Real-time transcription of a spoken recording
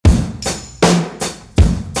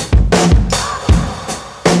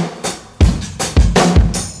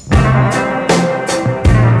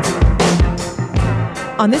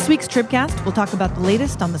On this week's Tribcast, we'll talk about the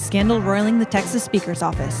latest on the scandal roiling the Texas Speaker's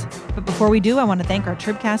office. But before we do, I want to thank our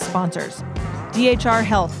Tribcast sponsors. DHR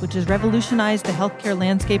Health, which has revolutionized the healthcare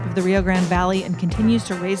landscape of the Rio Grande Valley and continues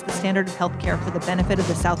to raise the standard of healthcare for the benefit of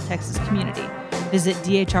the South Texas community. Visit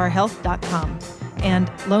dhrhealth.com.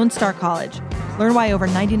 And Lone Star College. Learn why over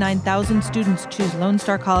 99,000 students choose Lone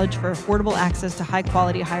Star College for affordable access to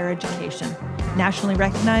high-quality higher education. Nationally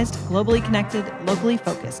recognized, globally connected, locally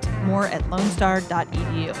focused. More at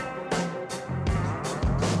lonestar.edu.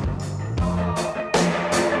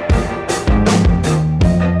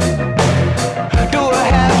 Do I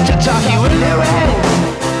have to talk you into it?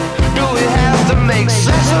 Do we have to make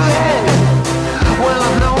sense of it? Well,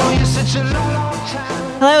 I've known you such a long time.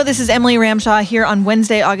 Hello, this is Emily Ramshaw here on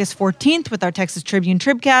Wednesday, August 14th with our Texas Tribune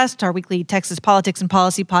Tribcast, our weekly Texas politics and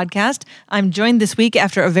policy podcast. I'm joined this week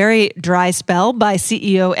after a very dry spell by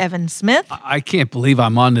CEO Evan Smith. I can't believe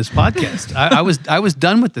I'm on this podcast. I was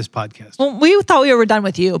done with this podcast. Well, we thought we were done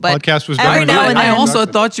with you, but Podcast was every done with now you. and I then, also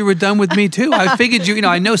thought you were done with me too. I figured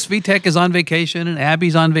I know Svitek is on vacation and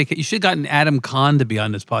Abby's on vacation. You should have gotten Adam Kahn to be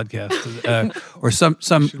on this podcast, or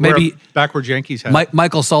some maybe backward Yankees hat.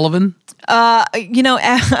 Michael Sullivan.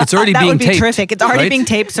 it's already that being would be taped, terrific. It's already right? being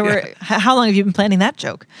taped. So how long have you been planning that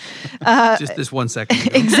joke? Just this 1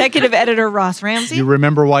 second. Executive editor Ross Ramsey. You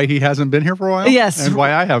remember why he hasn't been here for a while? Yes. And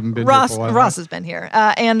why I haven't been Ross, here for a while? Ross has been here.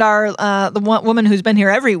 And our woman who's been here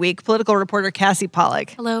every week, political reporter Cassie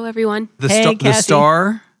Pollock Hello, everyone. The Cassie.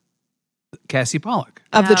 star, Cassie Pollock.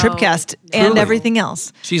 of the No. Tribcast and Truly. everything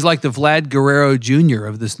else. She's like the Vlad Guerrero Jr.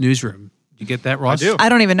 of this newsroom. You get that, Ross? I do. I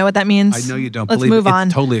don't even know what that means. I know you don't. Let's believe move it. on.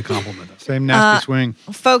 It's totally a compliment. Same nasty swing.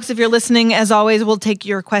 Folks, if you're listening, as always, we'll take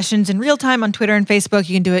your questions in real time on Twitter and Facebook.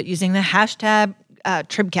 You can do it using the hashtag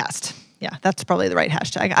Tribcast. Yeah, that's probably the right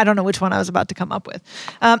hashtag. I don't know which one I was about to come up with.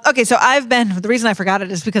 Okay, so the reason I forgot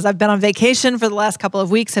it is because I've been on vacation for the last couple of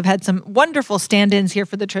weeks. I've had some wonderful stand-ins here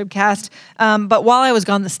for the Tribcast. But while I was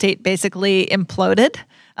gone, the state basically imploded.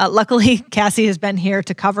 Luckily, Cassie has been here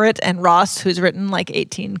to cover it, and Ross, who's written like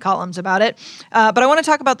 18 columns about it. But I want to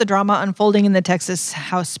talk about the drama unfolding in the Texas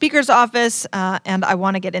House Speaker's office, and I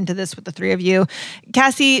want to get into this with the three of you.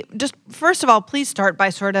 Cassie, just first of all, please start by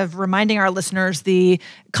sort of reminding our listeners the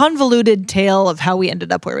convoluted tale of how we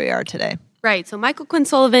ended up where we are today. Right. So Michael Quinn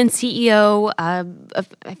Sullivan, CEO, of,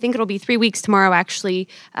 I think it'll be 3 weeks tomorrow, actually,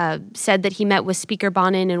 said that he met with Speaker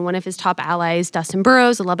Bonnen and one of his top allies, Dustin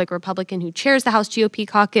Burrows, a Lubbock Republican who chairs the House GOP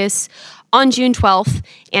caucus, on June 12th.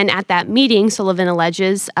 And at that meeting, Sullivan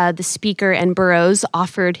alleges, the Speaker and Burrows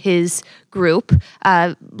offered his group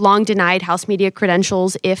long-denied House media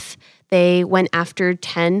credentials if they went after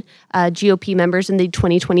 10 GOP members in the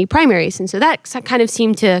 2020 primaries. And so that kind of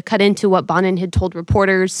seemed to cut into what Bonnen had told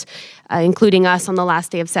reporters, including us on the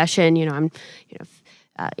last day of session.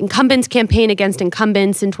 Incumbents campaign against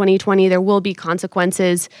incumbents in 2020. There will be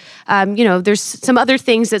consequences. There's some other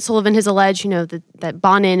things that Sullivan has alleged, that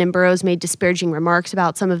Bonnen and Burrows made disparaging remarks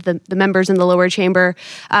about some of the members in the lower chamber.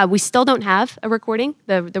 We still don't have a recording.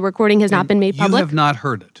 The recording has not been made public. You have not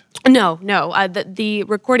heard it. No. The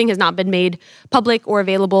recording has not been made public or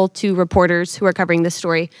available to reporters who are covering this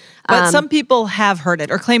story. But some people have heard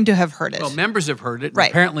it or claim to have heard it. Well, members have heard it.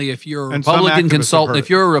 Right. Apparently, if you're a And some Republican activists have consultant, heard if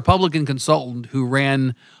you're a Republican consultant who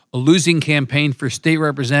ran a losing campaign for state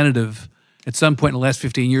representative at some point in the last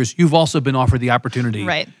 15 years, you've also been offered the opportunity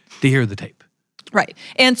Right. to hear the tape. Right.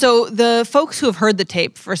 And so the folks who have heard the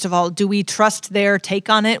tape, first of all, do we trust their take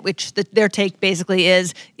on it, which their take basically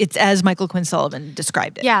is it's as Michael Quinn Sullivan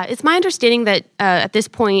described it? Yeah, it's my understanding that at this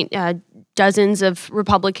point, dozens of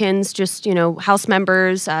Republicans, just, House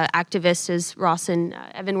members, activists, as Ross and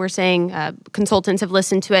Evan were saying, consultants have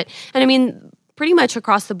listened to it. And I mean, pretty much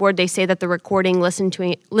across the board, they say that the recording, listening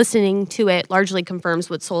to it largely confirms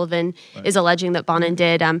what Sullivan is alleging that Bonnen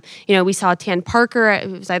did. We saw Tan Parker, it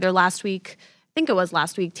was either last week, I think it was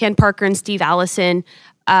last week, Tan Parker and Steve Allison,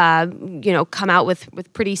 come out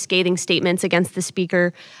with pretty scathing statements against the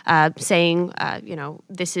speaker, saying,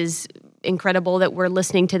 this is incredible that we're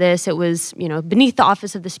listening to this. It was, beneath the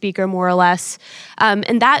office of the speaker, more or less.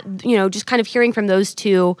 And that, just kind of hearing from those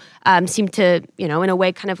two seemed to, in a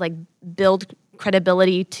way, kind of like build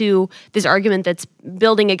credibility to this argument that's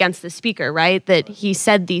building against the speaker, right? That he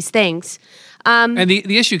said these things. And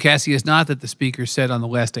the issue, Cassie, is not that the speaker said on the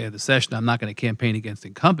last day of the session, I'm not going to campaign against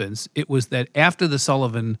incumbents. It was that after the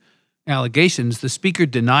Sullivan allegations, the speaker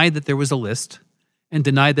denied that there was a list and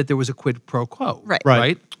denied that there was a quid pro quo. Right.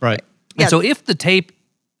 Right. And Yeah. so if the tape,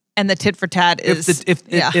 And the tit for tat is...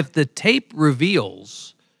 if the tape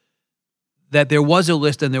reveals that there was a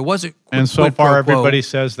list and there was a And so quid pro far, quo, everybody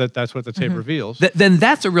says that that's what the tape reveals. then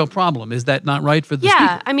that's a real problem. Is that not right for the speaker?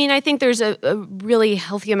 Yeah, I mean, I think there's a really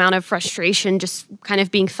healthy amount of frustration just kind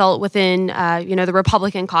of being felt within, the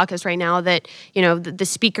Republican caucus right now that, the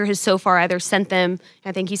speaker has so far either sent them,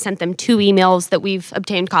 I think he sent them 2 emails that we've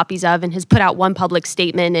obtained copies of and has put out 1 public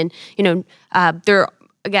statement. And, there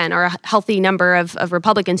again, are a healthy number of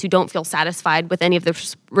Republicans who don't feel satisfied with any of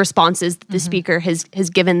the responses that the speaker has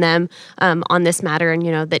given them on this matter,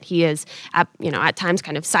 and that he has at times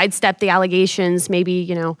kind of sidestepped the allegations.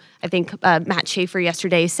 Maybe I think Matt Schaefer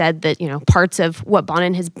yesterday said that parts of what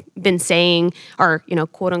Bonin has been saying are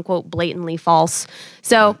quote unquote blatantly false.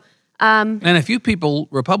 So. And a few people,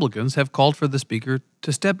 Republicans, have called for the speaker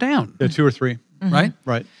to step down. Yeah, 2 or 3. Right?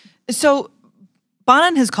 Right. So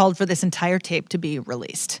Bonin has called for this entire tape to be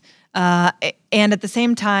released. And at the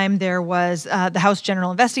same time, there was the House General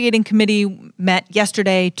Investigating Committee met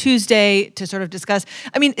yesterday, Tuesday, to sort of discuss.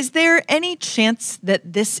 I mean, is there any chance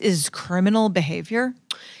that this is criminal behavior?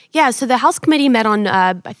 Yeah, so the House committee met on,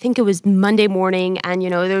 I think it was Monday morning, and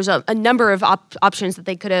there's a number of options that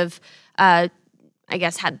they could have had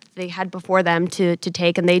before them to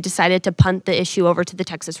take, and they decided to punt the issue over to the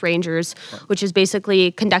Texas Rangers, which is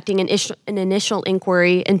basically conducting an initial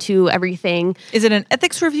inquiry into everything. Is it an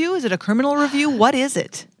ethics review? Is it a criminal review? What is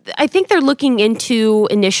it? I think they're looking into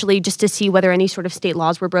initially just to see whether any sort of state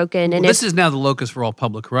laws were broken. And this is now the locus for all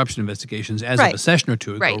public corruption investigations as of a session or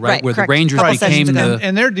two ago, Right, where correct. the Rangers Couple became sessions ago. the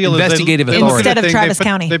And their deal investigative is authority. Instead of Travis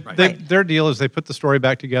County. Their deal is they put the story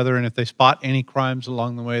back together, and if they spot any crimes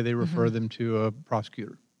along the way, they refer them to a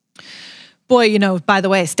prosecutor. Boy, by the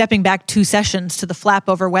way, stepping back 2 sessions to the flap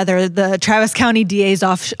over whether the Travis County DA's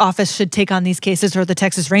office should take on these cases or the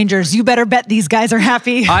Texas Rangers, you better bet these guys are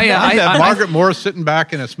happy. Margaret Moore sitting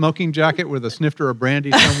back in a smoking jacket with a snifter of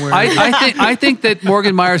brandy somewhere. I think that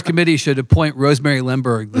Morgan Meyer's committee should appoint Rosemary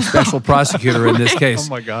Lemberg, the special prosecutor in this case. Oh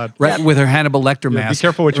my God! Right, with her Hannibal Lecter mask. Be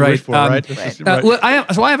careful what you wish for, right?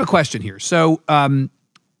 I have a question here. So.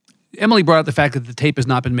 Emily brought up the fact that the tape has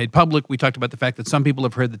not been made public. We talked about the fact that some people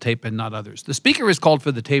have heard the tape and not others. The speaker has called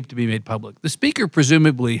for the tape to be made public. The speaker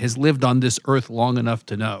presumably has lived on this earth long enough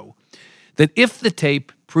to know that if the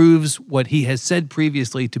tape proves what he has said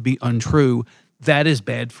previously to be untrue, that is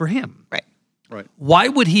bad for him. Right. Why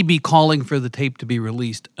would he be calling for the tape to be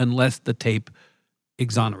released unless the tape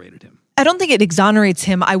exonerated him? I don't think it exonerates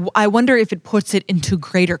him. I wonder if it puts it into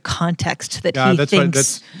greater context that he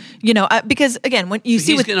thinks, because again, when you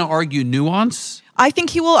see he's going to argue nuance. I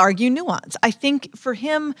think he will argue nuance. I think for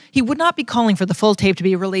him, he would not be calling for the full tape to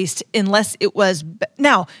be released unless it was.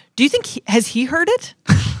 Now, do you think has he heard it?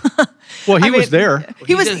 Well, he was there.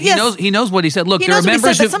 He knows what he said. Look, he there knows are what members.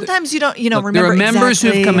 He said, but sometimes you don't, remember. There are members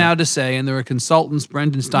exactly. who've come out to say, and there are consultants.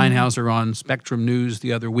 Brendan Steinhauser on Spectrum News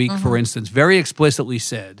the other week, for instance, very explicitly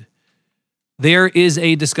said. There is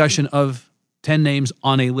a discussion of 10 names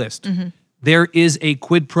on a list. There is a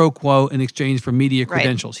quid pro quo in exchange for media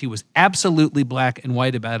credentials. He was absolutely black and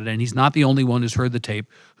white about it, and he's not the only one who's heard the tape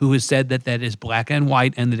who has said that that is black and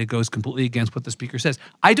white and that it goes completely against what the speaker says.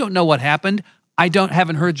 I don't know what happened. I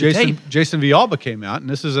haven't heard the tape. Jason Villalba came out, and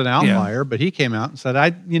this is an outlier, but he came out and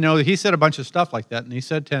said, he said a bunch of stuff like that, and he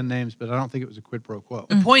said 10 names, but I don't think it was a quid pro quo.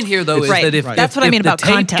 The point here, though, is that if that's what I mean about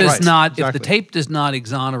context. If the tape does not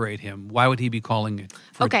exonerate him, why would he be calling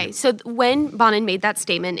it? So when Bonin made that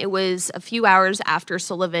statement, it was a few hours after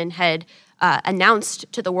Sullivan had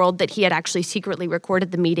announced to the world that he had actually secretly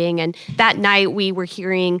recorded the meeting. And that night we were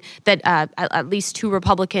hearing that at least 2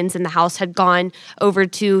 Republicans in the House had gone over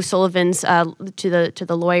to Sullivan's, to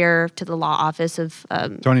the law office of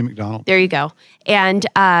Tony McDonald. There you go. And,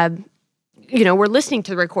 we're listening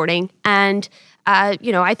to the recording. And,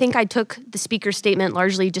 I think I took the speaker's statement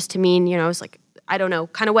largely just to mean, it was like, I don't know,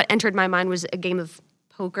 kind of what entered my mind was a game of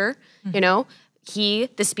poker,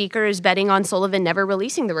 the speaker is betting on Sullivan never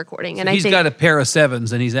releasing the recording. And he's got a pair of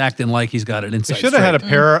 7s, and he's acting like he's got an inside. He should have had a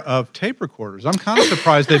pair of tape recorders. I'm kind of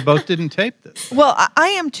surprised they both didn't tape this. Well, I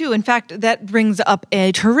am too. In fact, that brings up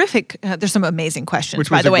a terrific, there's some amazing questions,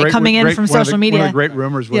 by the way, coming in from social media. One of the great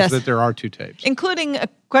rumors was that there are 2 tapes. Including a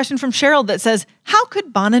question from Cheryl that says, how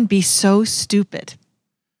could Bonin be so stupid?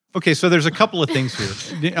 Okay, so there's a couple of things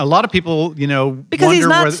here. A lot of people, because he's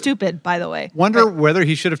not stupid, by the way. Wonder whether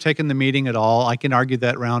he should have taken the meeting at all. I can argue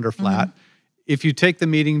that round or flat. If you take the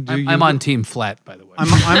meeting, I'm on team flat, by the way.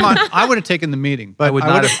 I would have taken the meeting, but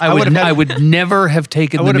I would never have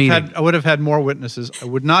taken the meeting. I would have had more witnesses. I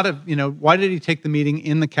would not have. Why did he take the meeting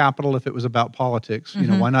in the Capitol if it was about politics?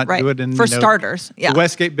 Why not do it in starters? Yeah, the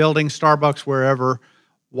Westgate Building, Starbucks, wherever.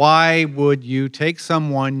 Why would you take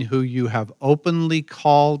someone who you have openly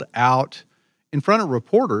called out in front of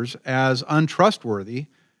reporters as untrustworthy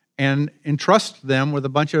and entrust them with a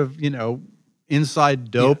bunch of,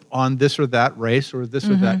 inside dope on this or that race or this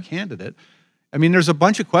or that candidate. I mean, there's a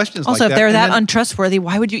bunch of questions Also, like that. if they're And that then- untrustworthy,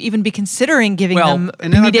 why would you even be considering giving Well, them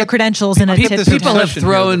and then I've media got- credentials and a I've got tip? this People have obsession here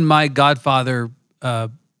thrown that- my Godfather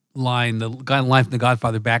line, the line from the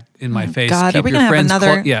Godfather, back in my face. God, are Keep we your gonna have friends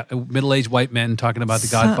another- middle-aged white men talking about the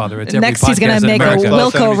Godfather. It's every Next, he's going podcast to in make America. a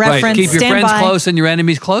Wilco Right. reference. Keep your Stand friends by. close and your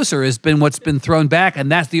enemies closer has been what's been thrown back,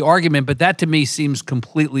 and that's the argument. But that to me seems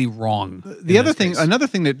completely wrong. The other thing, another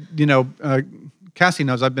thing that, Cassie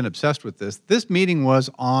knows I've been obsessed with this. This meeting was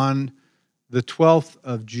on the 12th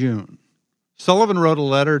of June. Sullivan wrote a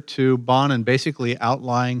letter to Bonin basically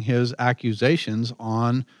outlining his accusations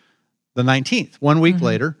on the 19th, 1 week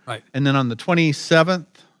later. Right. And then on the 27th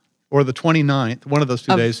or the 29th, one of those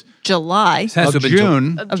 2 days July. Has to of have been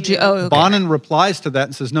June, Okay. Bonin replies to that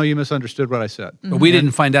and says, no, you misunderstood what I said. But we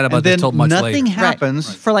didn't find out about And this then till much nothing later.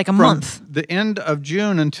 happens For like a from month. the end of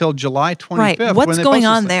June until July 25th. Right. What's when they going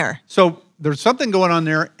post this on thing. there? So there's something going on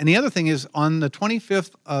there. And the other thing is on the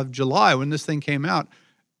 25th of July, when this thing came out,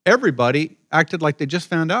 everybody acted like they just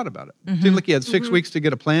found out about it. Seemed like you had 6 weeks to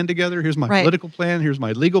get a plan together. Here's my Right. political plan. Here's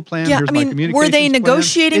my legal plan. Yeah, here's I my mean, communications were they plan.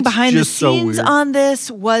 negotiating It's behind the just so scenes weird. on this?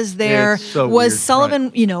 Was there It's so was weird,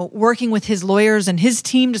 Sullivan, working with his lawyers and his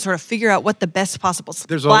team to sort of figure out what the best possible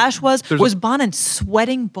There's a- splash was? there's a- Was Bonin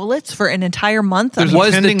sweating bullets for an entire month? I There's mean, Was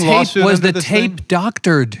the pending tape lawsuit was under the this tape thing?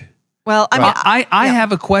 doctored? well, I mean, I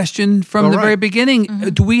have a question from Go the very right. beginning.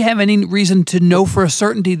 Do we have any reason to know for a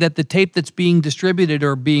certainty that the tape that's being distributed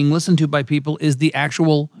or being listened to by people is the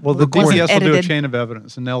actual Well, the recording. DPS will do a Edited. chain of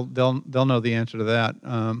evidence, and they'll know the answer to that.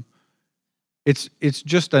 It's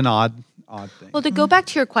just an odd thing. Well, to go back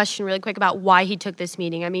to your question really quick about why he took this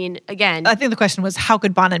meeting, I mean, again. I think the question was, how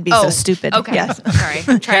could Bonin be so stupid? Okay. Yes. Sorry.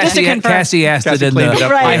 I'm trying Just to to confirm. Cassie asked Cassie it in cleaned it the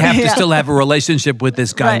up. I have to Yeah. still have a relationship with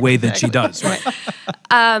this guy Right. way that she does. Right.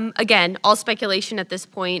 Again, all speculation at this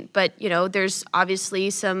point, but there's obviously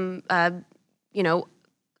some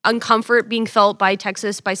uncomfort being felt by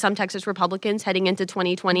some Texas Republicans heading into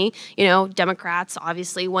 2020. Democrats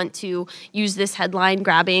obviously want to use this headline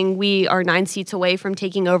grabbing, we are 9 seats away from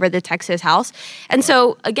taking over the Texas House. And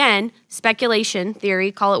so again, speculation,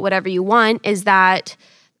 theory, call it whatever you want, is that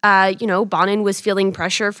Bonin was feeling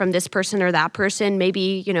pressure from this person or that person,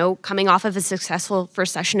 maybe, coming off of a successful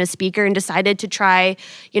first session as speaker and decided to try,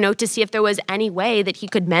 to see if there was any way that he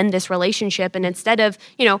could mend this relationship. And instead of,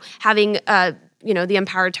 having, the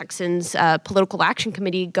Empower Texans Political Action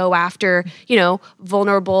Committee go after,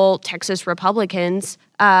 vulnerable Texas Republicans,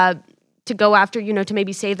 to go after, to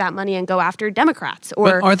maybe save that money and go after Democrats.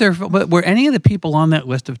 Or But were any of the people on that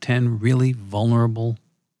list of 10 really vulnerable?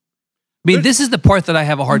 I mean, this is the part that I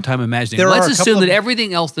have a hard time imagining. There Let's are a couple assume of- that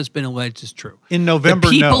everything else that's been alleged is true. In November,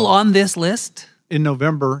 the people no. on this list. In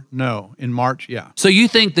November, no. In March, yeah. So you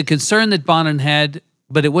think the concern that Bonin had,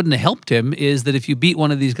 but it wouldn't have helped him, is that if you beat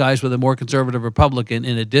one of these guys with a more conservative Republican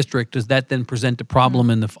in a district, does that then present a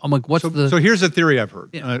problem in the? I'm like, what's So here's a theory I've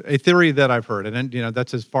heard. A theory that I've heard, and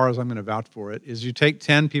that's as far as I'm going to vouch for it. Is you take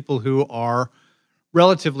 10 people who are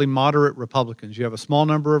relatively moderate Republicans. You have a small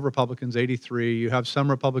number of Republicans, 83. You have some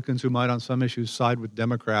Republicans who might, on some issues, side with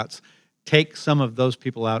Democrats. Take some of those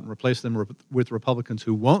people out and replace them with Republicans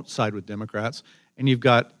who won't side with Democrats, and you've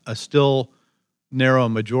got a still narrow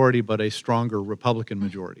majority, but a stronger Republican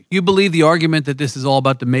majority. You believe the argument that this is all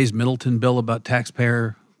about the Mays-Middleton bill about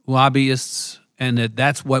taxpayer lobbyists, and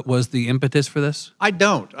that's what was the impetus for this? I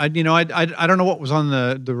don't. I don't know what was on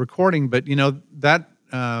the recording, but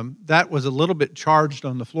that was a little bit charged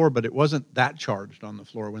on the floor, but it wasn't that charged on the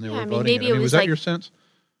floor when they were voting. maybe it was was that like- your sense?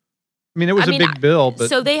 I mean, it was a big bill, but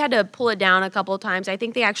so they had to pull it down a couple of times. I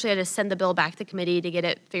think they actually had to send the bill back to committee to get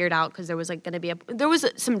it figured out because there was going to be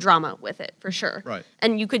some drama with it for sure. Right.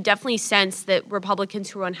 And you could definitely sense that Republicans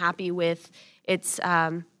who were unhappy with its,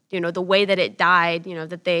 the way that it died,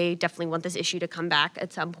 that they definitely want this issue to come back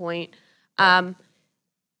at some point.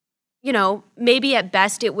 Maybe at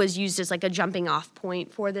best it was used as like a jumping off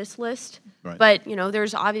point for this list. Right. But,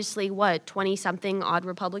 there's obviously, 20-something odd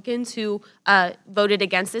Republicans who voted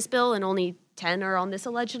against this bill and only 10 are on this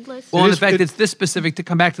alleged list. Well, in is- fact, it's this specific, to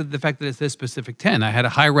come back to the fact that it's this specific 10, I had a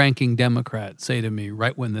high-ranking Democrat say to me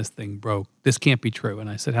right when this thing broke, this can't be true. And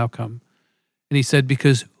I said, how come? And he said,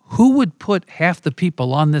 because who would put half the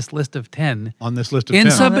people on this list of 10 on this list of in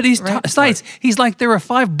 10. somebody's Right. sites? He's like, there are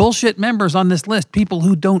 5 bullshit members on this list, people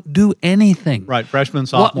who don't do anything. Right, freshmen, Why,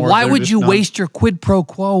 sophomores. why they're would just you not- waste your quid pro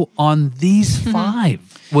quo on these 5?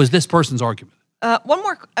 Was this person's argument. One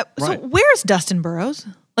more. So Right. where's Dustin Burrows?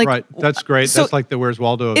 Like, right. That's great. so That's like the Where's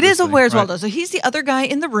Waldo. Of It this is a thing, Where's right? Waldo. So he's the other guy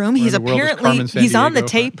in the room. He's the world is apparently Carmen he's on the Sandiego,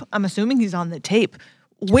 tape. I'm assuming he's on the tape.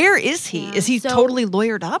 Where is he? Yeah, Is he so- totally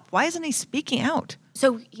lawyered up? Why isn't he speaking out?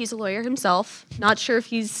 So he's a lawyer himself. Not sure if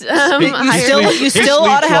he's You hired. still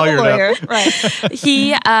ought to have a lawyered lawyer, up. right?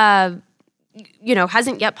 He,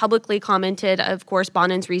 hasn't yet publicly commented. Of course,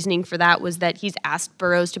 Bonin's reasoning for that was that he's asked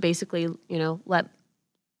Burrows to basically,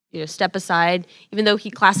 step aside, even though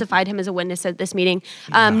he classified him as a witness at this meeting.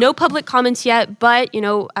 No public comments yet, but,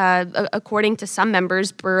 according to some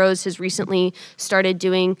members, Burrows has recently started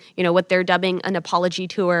doing, what they're dubbing an apology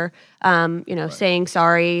tour, saying,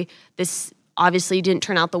 sorry, this obviously didn't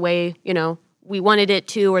turn out the way, we wanted it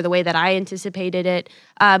to, or the way that I anticipated it.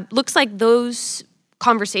 Looks like those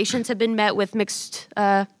conversations have been met with mixed,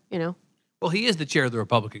 Well, he is the chair of the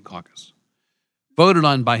Republican caucus, voted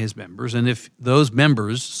on by his members. And if those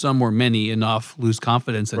members, some or many enough, lose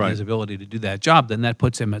confidence in Right. his ability to do that job, then that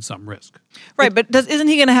puts him at some risk. Right, but isn't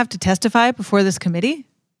he going to have to testify before this committee?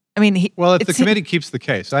 I mean, Well, if the committee keeps the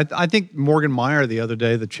case, I think Morgan Meyer the other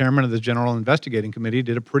day, the chairman of the General Investigating Committee,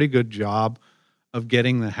 did a pretty good job of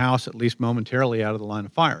getting the House at least momentarily out of the line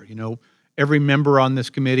of fire. Every member on this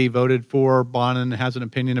committee voted for Bonin, has an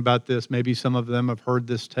opinion about this. Maybe some of them have heard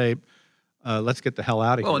this tape. Let's get the hell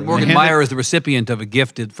out of Well, here. and And Morgan they handed- Meyer is the recipient of a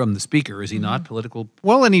gift from the speaker, is he not? Political.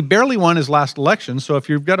 Well, and he barely won his last election. So if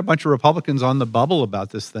you've got a bunch of Republicans on the bubble about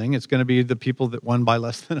this thing, it's going to be the people that won by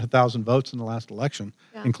less than 1,000 votes in the last election,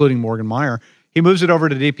 including Morgan Meyer. He moves it over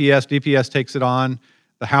to DPS. DPS takes it on.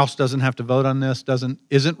 The House doesn't have to vote on this.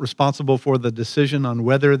 Isn't responsible for the decision on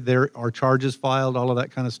whether there are charges filed. All of that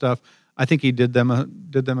kind of stuff. I think he did them a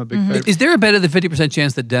big favor. Is there a better than 50%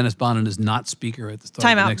 chance that Dennis Bonin is not speaker at the start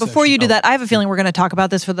time of the out. next Before session? you do that, I have a feeling we're going to talk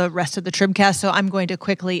about this for the rest of the Tribcast, so I'm going to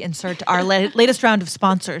quickly insert our latest round of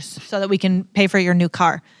sponsors so that we can pay for your new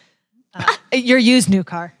car, your used new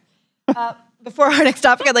car. Before our next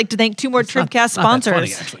topic, I'd like to thank two more Tribcast not that sponsors.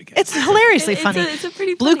 funny, actually, Kat. It's hilariously funny. It's a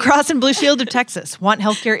pretty Blue funny. Cross and Blue Shield of Texas. Want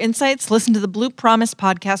healthcare insights? Listen to the Blue Promise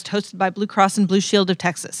podcast hosted by Blue Cross and Blue Shield of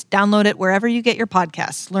Texas. Download it wherever you get your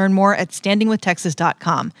podcasts. Learn more at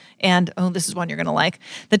standingwithtexas.com. And, this is one you're going to like.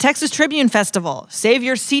 The Texas Tribune Festival. Save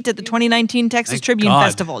your seat at the 2019 Texas Thank Tribune God.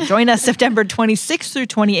 Festival. Join us September 26th through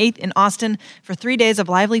 28th in Austin for 3 days of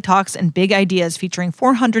lively talks and big ideas featuring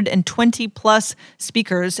 420 plus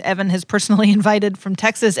speakers Evan has personally invited from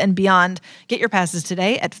Texas and beyond. Get your passes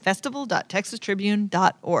today at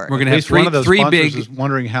festival.texastribune.org. We're going At to have least one of those three sponsors big is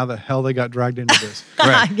wondering how the hell they got dragged into this.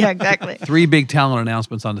 Yeah, exactly. three big talent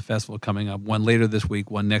announcements on the festival coming up. One later this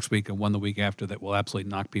week, one next week, and one the week after that will absolutely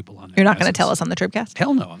knock people on their You're not going to asses. tell us on the Tribcast?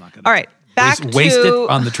 Hell no, I'm not going to. All right, back waste it to-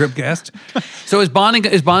 on the Tribcast. So is Bonin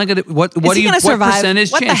going to what he do you gonna what survive?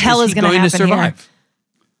 percentage What the chance hell is is he gonna going to happen here?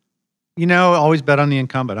 survive? Always bet on the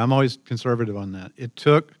incumbent. I'm always conservative on that. It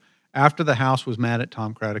took, after the House was mad at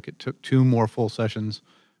Tom Craddock, it took 2 more full sessions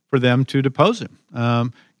for them to depose him.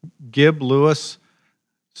 Gib Lewis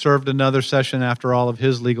served another session after all of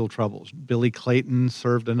his legal troubles. Billy Clayton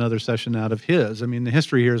served another session out of his. I mean, the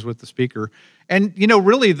history here is with the speaker. And,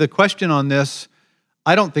 really the question on this,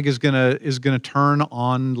 I don't think is gonna turn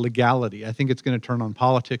on legality. I think it's going to turn on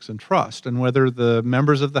politics and trust, and whether the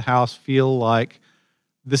members of the House feel like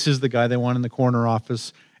this is the guy they want in the corner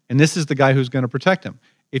office, and this is the guy who's going to protect him.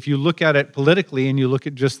 If you look at it politically and you look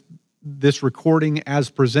at just this recording as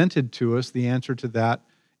presented to us, the answer to that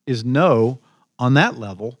is no on that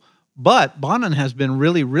level. But Bonin has been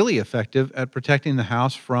really, really effective at protecting the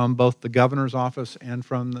House from both the governor's office and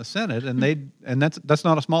from the Senate, and that's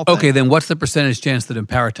not a small thing. Okay, then what's the percentage chance that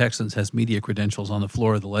Empower Texans has media credentials on the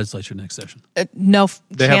floor of the legislature next session? No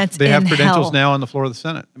They chance have in credentials hell. now on the floor of the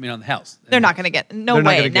Senate. I mean, on the House. They're not going to get. No They're not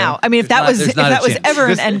way gonna get now. it. I mean, if that There's not a was chance. ever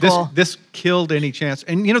an end goal. This killed any chance.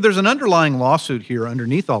 And, there's an underlying lawsuit here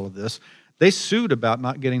underneath all of this. They sued about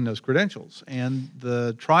not getting those credentials, and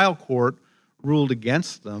the trial court ruled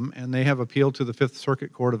against them, and they have appealed to the Fifth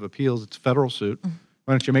Circuit Court of Appeals. It's a federal suit. Why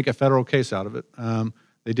don't you make a federal case out of it?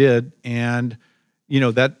 They did. And,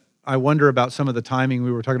 that I wonder about some of the timing.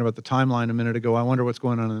 We were talking about the timeline a minute ago. I wonder what's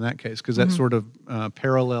going on in that case, because that sort of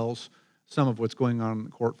parallels some of what's going on in the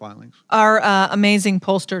court filings. Our amazing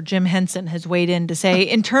pollster, Jim Henson, has weighed in to say,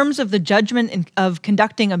 in terms of the judgment of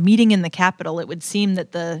conducting a meeting in the Capitol, it would seem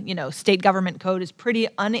that the state government code is pretty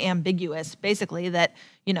unambiguous. Basically, that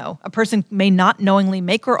a person may not knowingly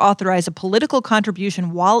make or authorize a political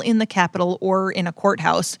contribution while in the Capitol or in a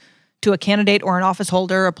courthouse to a candidate or an office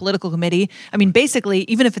holder, a political committee. I mean, basically,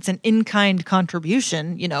 even if it's an in-kind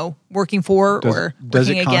contribution, working for or does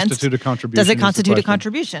working it against, constitute a contribution does is it the constitute a question.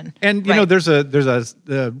 contribution? And Right. there's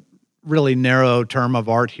a really narrow term of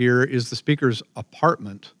art here. Is the speaker's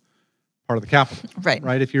apartment part of the Capitol. Right.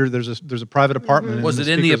 Right. If there's a private apartment. Was in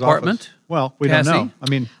it in the Speaker's apartment, office. Well, we Cassie? don't know. I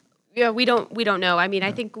mean, Yeah, we don't know. I mean,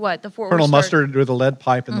 I think the Fort Worth Colonel Star- Mustard with a lead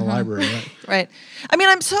pipe in the library. Right? Right. I mean,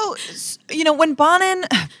 I'm so, when Bonin,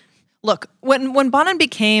 look, when Bonin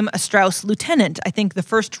became a Strauss lieutenant, I think the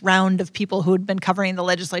first round of people who had been covering the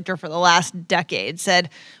legislature for the last decade said,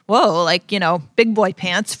 whoa, big boy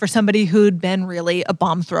pants for somebody who'd been really a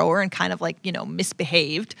bomb thrower and kind of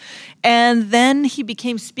misbehaved. And then he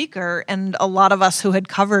became speaker, and a lot of us who had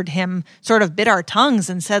covered him sort of bit our tongues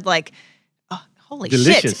and said, holy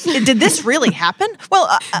Delicious. shit, did this really happen?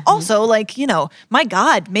 Well, also, my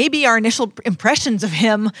God, maybe our initial impressions of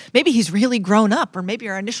him, maybe he's really grown up, or maybe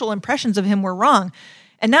our initial impressions of him were wrong.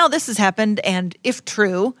 And now this has happened, and if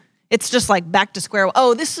true, it's just back to square.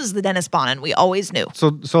 Oh, this is the Dennis Bonin we always knew.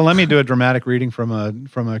 So let me do a dramatic reading from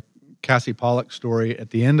a Cassie Pollock story at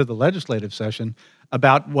the end of the legislative session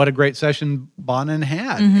about what a great session Bonin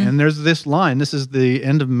had. And there's this line. This is the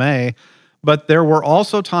end of May. But there were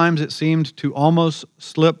also times it seemed to almost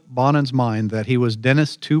slip Bonin's mind that he was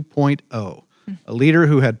Dennis 2.0, a leader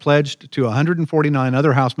who had pledged to 149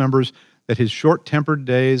 other House members that his short-tempered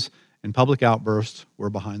days and public outbursts were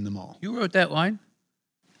behind them all. You wrote that line?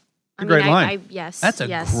 I great mean, line. Yes. That's a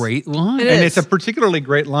yes. great line. It And is. it's a particularly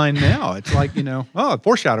great line now. It's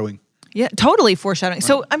foreshadowing. Yeah, totally foreshadowing.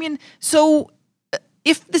 So,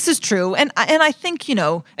 if this is true, and I think,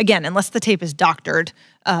 again, unless the tape is doctored,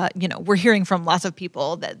 we're hearing from lots of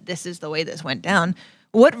people that this is the way this went down.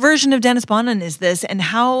 What version of Dennis Bonin is this, and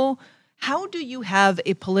how do you have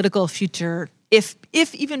a political future if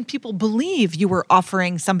even people believe you were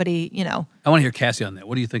offering somebody, I want to hear Cassie on that.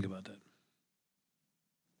 What do you think about that?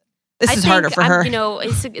 this is harder for her.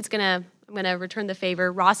 I'm gonna return the favor.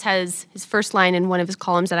 Ross has his first line in one of his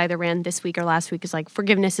columns that either ran this week or last week is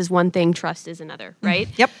forgiveness is one thing, trust is another, right?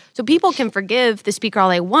 Yep. So people can forgive the speaker all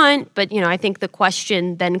they want, but I think the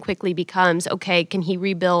question then quickly becomes, okay, can he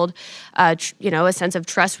rebuild, a sense of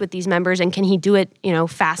trust with these members, and can he do it,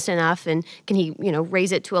 fast enough, and can he,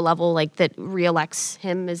 raise it to a level that reelects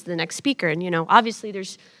him as the next speaker? And obviously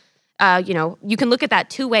there's. You can look at that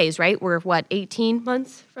two ways, right? We're 18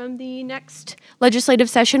 months from the next legislative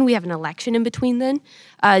session. We have an election in between then.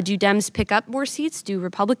 Do Dems pick up more seats? Do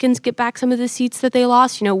Republicans get back some of the seats that they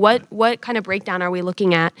lost? What kind of breakdown are we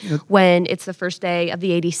looking at when it's the first day of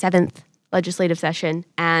the 87th legislative session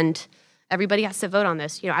and everybody has to vote on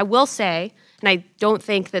this? I will say, and I don't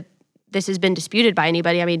think that this has been disputed by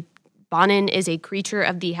anybody. I mean, Bonin is a creature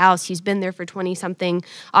of the House. He's been there for 20-something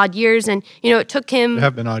odd years. And, it took him... They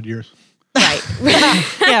have been odd years. Right.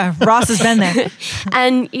 Yeah, Ross has been there.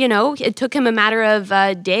 And, it took him a matter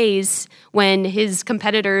of days when his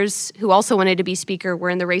competitors, who also wanted to be speaker, were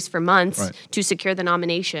in the race for months to secure the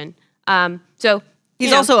nomination.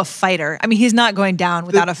 He's also a fighter. I mean, he's not going down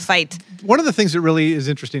without a fight. One of the things that really is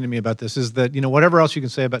interesting to me about this is that, whatever else you can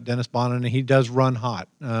say about Dennis Bonin, and he does run hot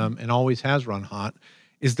and always has run hot,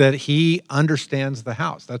 is that he understands the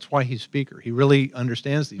House. That's why he's speaker. He really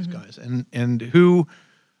understands these guys. And who,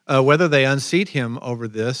 whether they unseat him over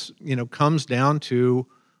this, comes down to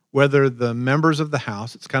whether the members of the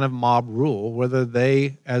House, it's kind of mob rule, whether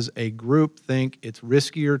they as a group think it's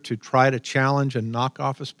riskier to try to challenge and knock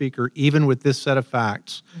off a speaker, even with this set of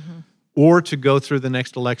facts, or to go through the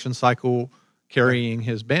next election cycle carrying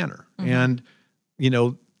his banner. And,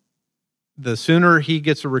 the sooner he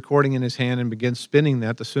gets a recording in his hand and begins spinning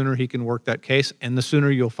that, the sooner he can work that case, and the sooner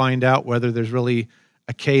you'll find out whether there's really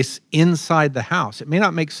a case inside the House. It may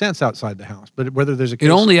not make sense outside the House, but whether there's a case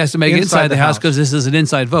It only has to make inside the House because this is an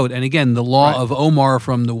inside vote. And again, the law of Omar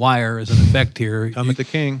from The Wire is in effect here. Come at the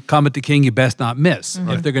king. Come at the king, you best not miss.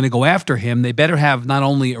 If they're going to go after him, they better have not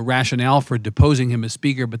only a rationale for deposing him as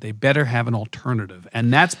speaker, but they better have an alternative.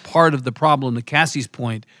 And that's part of the problem, to Cassie's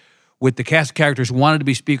point, with the cast characters who wanted to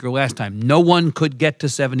be speaker last time. No one could get to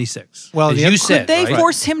 76. Well, as yeah, you could said, Did they right?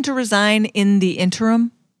 force him to resign in the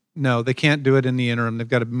interim? No, they can't do it in the interim. They've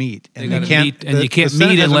got to meet. They gotta meet, and you can't Senate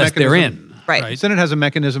meet has a unless they're mechanism- in. Right. The Senate has a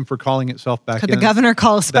mechanism for calling itself back Could in. the governor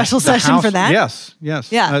call a special session House, for that? Yes.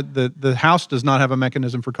 Yeah. The House does not have a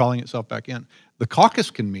mechanism for calling itself back in. The caucus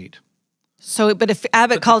can meet. So, but if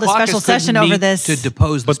Abbott But called the a special caucus couldn't session over meet this, to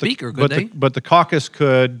depose the speaker, could they? But the caucus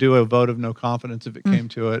could do a vote of no confidence if it came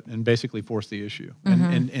to it, and basically force the issue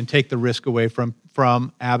and take the risk away from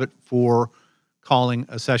Abbott for calling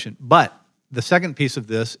a session. But the second piece of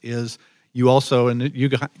this is you also, and you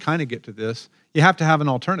kind of get to this, you have to have an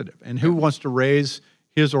alternative. And who wants to raise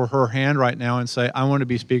his or her hand right now and say, I want to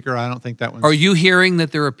be speaker? I don't think that one's Are you hearing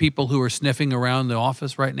that there are people who are sniffing around the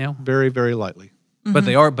office right now? very, very lightly. But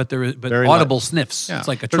they are, but there is, but Very audible light. sniffs. Yeah. It's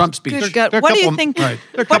like a There's- Trump speech. Good God. There are a What do you couple- think? Right.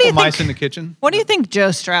 There are a What do couple you mice think? in the kitchen. What do you think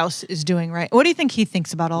Joe Strauss is doing right? What do you think he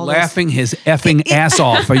thinks about all Laughing his effing ass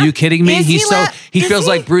off. Are you kidding me? Is he He is feels he?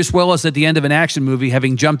 like Bruce Willis at the end of an action movie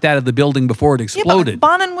having jumped out of the building before it this? exploded. Yeah,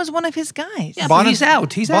 but Bonin was one of his guys. Yeah, but he's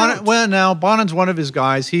out. He's out. Well, now Bonin's one of his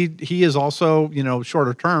guys. He is also,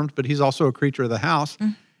 shorter termed, but he's also a creature of the house.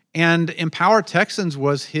 And Empower Texans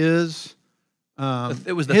was his.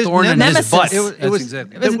 It was the his thorn in nemesis. his butt. It was.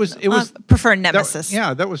 exactly. It was. prefer that- Nemesis.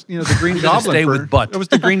 that was the Green gonna Goblin. stay for, with butt. It was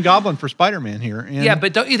the Green Goblin for Spider-Man here. And, Yeah,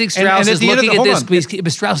 but don't you think and Strauss at is the end of looking the- at hold this? on.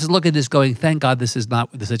 But Strauss is looking at this, going, "Thank God this is not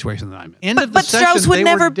the situation that I'm in." End of the But session, Strauss would they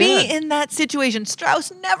never were be dead. in that situation.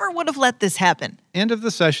 Strauss never would have let this happen. End of the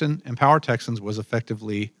session, Empower Texans was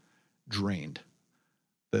effectively drained.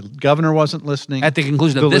 The governor wasn't listening. At the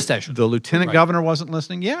conclusion of this session. The lieutenant governor wasn't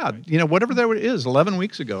listening. Yeah, whatever there is, 11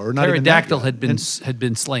 weeks ago, or not even that Pterodactyl yet. had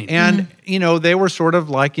been slain. And, they were sort of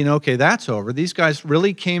like, okay, that's over. These guys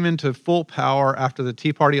really came into full power after the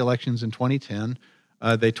Tea Party elections in 2010.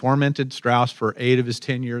 They tormented Strauss for 8 of his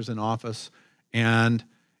 10 years in office. And,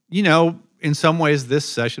 in some ways, this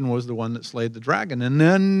session was the one that slayed the dragon. And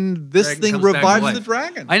then this Dragon thing comes back to revives life. the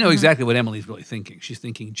dragon. I know exactly what Emily's really thinking. She's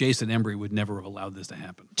thinking Jason Embry would never have allowed this to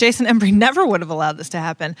happen. Jason Embry never would have allowed this to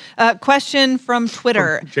happen. Question from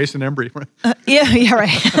Twitter. Jason Embry. Yeah,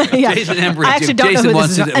 right. Yeah. Jason Embry. I actually don't Jason know who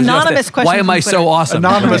wants this is. to- Anonymous question. Why am from I Twitter. so awesome?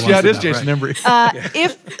 Anonymous. Yeah, it is Right. Jason Embry.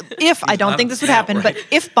 If I don't think this would happen, but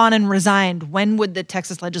if Bonin resigned, when would the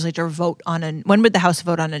Texas legislature when would the House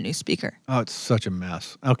vote on a new speaker? Oh, it's such a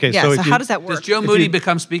mess. Okay, Yeah, so, so if how you- does that work? Does Joe Moody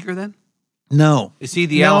become speaker then? No. Is he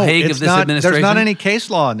the Al Haig of it's this not, administration? There's not any case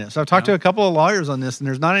law on this. I've talked to a couple of lawyers on this, and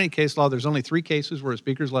there's not any case law. There's only 3 cases where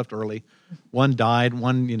speakers left early. One died.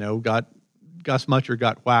 One, Gus Mutcher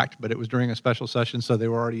got whacked, but it was during a special session, so they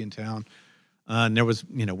were already in town. And there was,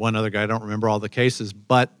 one other guy. I don't remember all the cases,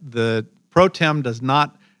 but the pro tem does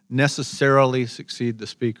not necessarily succeed the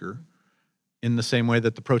speaker in the same way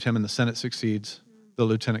that the pro tem in the Senate succeeds the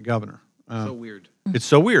lieutenant governor. So weird. It's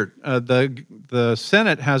so weird. The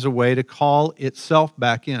Senate has a way to call itself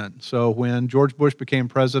back in. So when George Bush became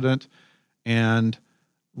president and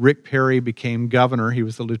Rick Perry became governor, he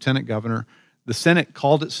was the lieutenant governor, the Senate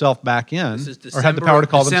called itself back in, This is or had the power to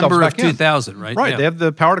call themselves December of back in. 2000, right? Right. Yeah. They have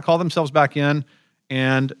the power to call themselves back in.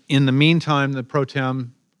 And in the meantime, the pro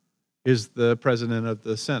tem is the president of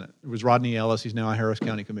the Senate. It was Rodney Ellis. He's now a Harris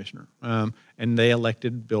County commissioner. And they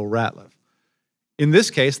elected Bill Ratliff. In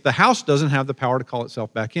this case, the House doesn't have the power to call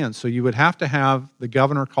itself back in. So you would have to have the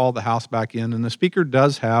governor call the House back in. And the speaker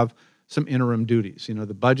does have some interim duties.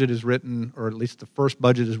 The budget is written, or at least the first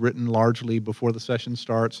budget is written largely before the session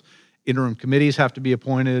starts. Interim committees have to be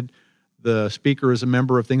appointed. The speaker is a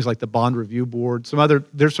member of things like the Bond Review Board.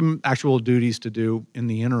 There's some actual duties to do in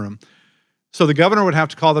the interim. So the governor would have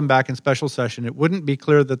to call them back in special session. It wouldn't be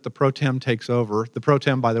clear that the pro tem takes over. The pro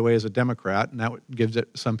tem, by the way, is a Democrat, and that gives it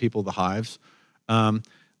some people the hives.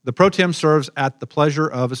 The pro tem serves at the pleasure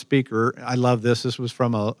of a speaker. I love this. This was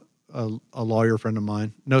from a lawyer friend of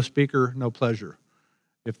mine. No speaker, no pleasure.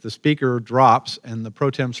 If the speaker drops and the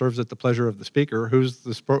pro tem serves at the pleasure of the speaker, who's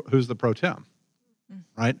the pro tem,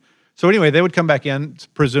 right? So anyway, they would come back in.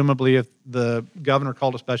 Presumably, if the governor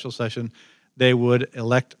called a special session, they would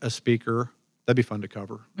elect a speaker. That'd be fun to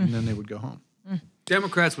cover, and then they would go home.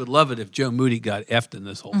 Democrats would love it if Joe Moody got effed in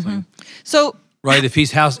this whole thing. So Right, if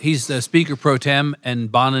he's the Speaker pro tem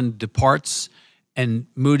and Bonin departs and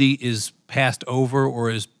Moody is passed over or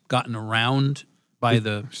is gotten around by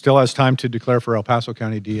the Still has time to declare for El Paso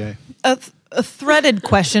County DA. a threaded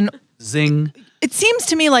question. zing. It seems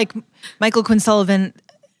to me like Michael Quinn Sullivan,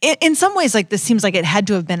 in some ways, like this seems like it had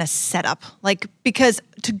to have been a setup. Like, because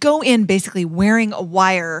to go in basically wearing a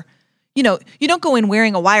wire, you don't go in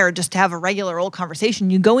wearing a wire just to have a regular old conversation.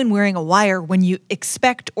 You go in wearing a wire when you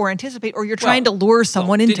expect or anticipate, or you're trying to lure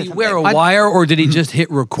someone into Did he something. wear a wire or did he just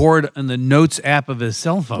hit record on the notes app of his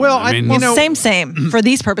cell phone? Well, Same for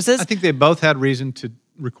these purposes. I think they both had reason to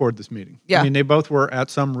record this meeting. Yeah. I mean, they both were at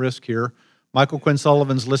some risk here. Michael Quinn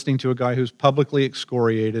Sullivan's listening to a guy who's publicly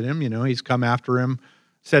excoriated him. He's come after him,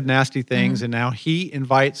 said nasty things, and now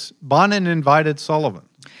Bonin invited Sullivan.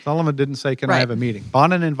 Sullivan didn't say, can I have a meeting?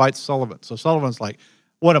 Bonin invites Sullivan. So Sullivan's like,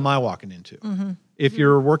 what am I walking into? If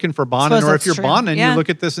you're working for Bonin, Suppose or if that's you're true. Bonin, Yeah. you look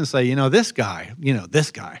at this and say, this guy.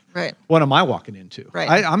 Right. What am I walking into?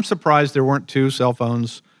 Right. I'm surprised there weren't 2 cell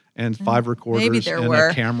phones and 5 recorders Maybe there and were.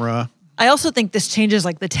 a camera. I also think this changes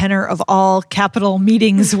like the tenor of all Capitol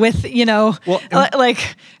meetings with,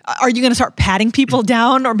 like, are you going to start patting people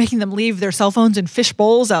down or making them leave their cell phones in fish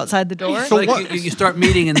bowls outside the door? So you start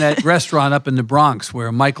meeting in that restaurant up in the Bronx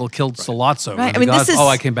where Michael killed Sollozzo. Right. And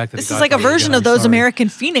I came back to this the is like a Godfather version again, of those I'm sorry. American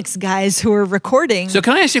Phoenix guys who are recording. So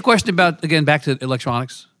can I ask you a question about, again, back to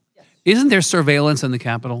electronics? Yes. Isn't there surveillance in the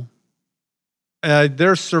Capitol?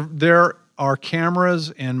 There are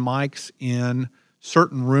cameras and mics in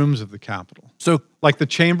certain rooms of the Capitol. So, like the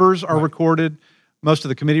chambers are recorded. Most of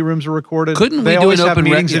the committee rooms are recorded. Couldn't they we do always an have open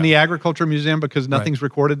meetings rec- in the Agriculture Museum because nothing's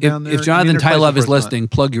recorded down there? If Jonathan There's places Tylov where is it's not. listening,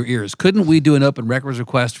 plug your ears. Couldn't we do an open records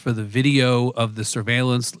request for the video of the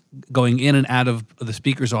surveillance going in and out of the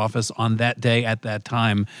Speaker's office on that day at that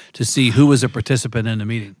time to see who was a participant in the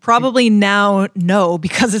meeting? Probably now, no,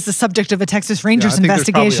 because it's the subject of a Texas Rangers I think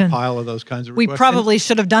investigation. There's probably a pile of those kinds of We requests. probably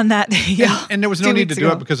should have done that. And there was no 2 need to weeks do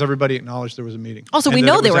ago. it because everybody acknowledged there was a meeting. Also, And we that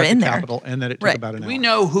know it they was were at in the there. Capitol, and that it took Right. about an hour. We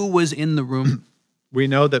know who was in the room. We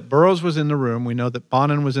know that Burroughs was in the room. We know that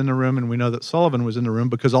Bonin was in the room, and we know that Sullivan was in the room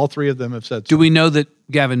because all three of them have said so. Do we know that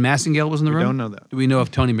Gavin Massengale was in the room? don't know that. Do we know if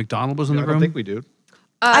Tony McDonald was in I the don't room? think we do.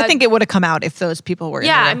 I think it would have come out if those people were in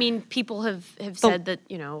Yeah, there. I mean, people have said that,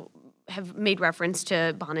 have made reference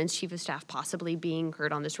to Bonin's chief of staff possibly being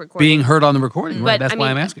heard on this recording. Being heard on the recording, right? But That's I why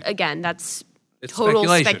mean, I'm asking. Again, that's It's total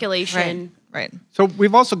speculation. speculation. Right. So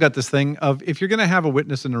we've also got this thing of if you're going to have a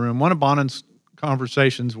witness in the room, one of Bonin's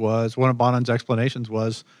explanations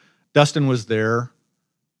was, Dustin was there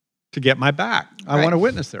to get my back. I Right. want a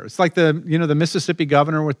witness there. It's like the Mississippi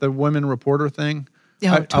governor with the women reporter thing.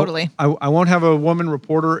 Yeah, I- totally. I won't have a woman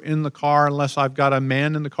reporter in the car unless I've got a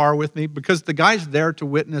man in the car with me because the guy's there to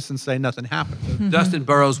witness and say nothing happened. Dustin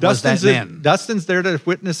Burroughs was that man. Dustin's there to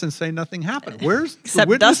witness and say nothing happened. Where's the Except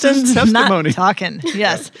witness's Dustin's testimony? not talking.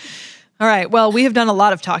 Yes. All right. Well, we have done a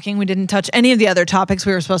lot of talking. We didn't touch any of the other topics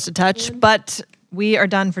we were supposed to touch, but we are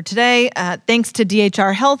done for today. Thanks to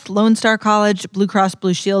DHR Health, Lone Star College, Blue Cross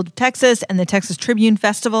Blue Shield of Texas, and the Texas Tribune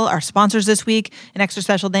Festival, our sponsors this week. An extra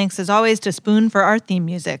special thanks, as always, to Spoon for our theme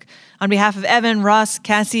music. On behalf of Evan, Ross,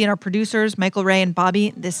 Cassie, and our producers, Michael, Ray, and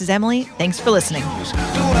Bobby, this is Emily. Thanks for listening. Do I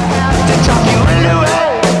have to talk